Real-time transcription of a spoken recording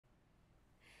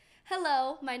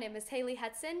Hello, my name is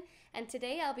Hudson, and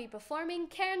today I'll be performing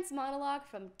Karen's monologue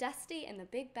from Dusty and the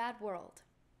Big Bad World.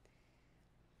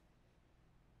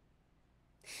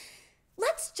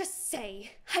 Let's just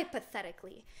say,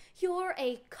 hypothetically, you're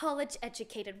a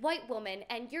college-educated white woman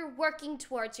and you're working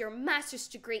towards your master's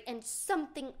degree in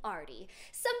something arty.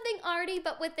 Something arty,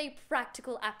 but with a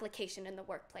practical application in the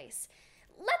workplace.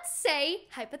 Let's say,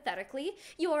 hypothetically,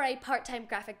 you're a part-time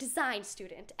graphic design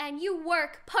student and you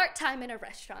work part-time in a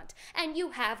restaurant and you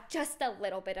have just a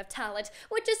little bit of talent,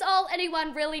 which is all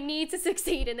anyone really needs to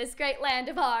succeed in this great land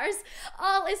of ours.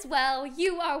 All is well,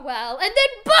 you are well, and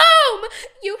then boom!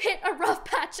 You hit a rough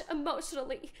patch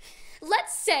emotionally.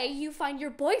 Let's say you find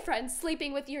your boyfriend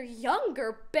sleeping with your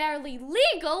younger, barely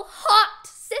legal, hot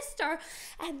sister,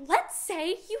 and let's say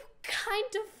you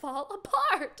kind of fall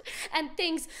apart and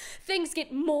things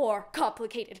get more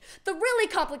complicated. The really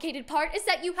complicated part is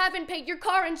that you haven't paid your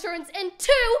car insurance in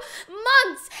 2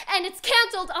 months and it's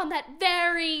canceled on that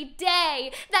very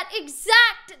day, that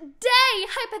exact day,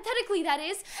 hypothetically that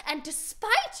is, and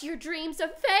despite your dreams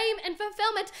of fame and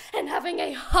fulfillment and having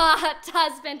a hot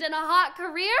husband and a hot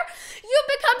career, you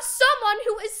become someone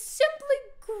who is simply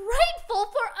grateful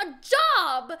for a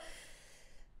job.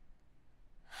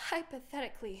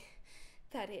 Hypothetically,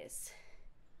 that is.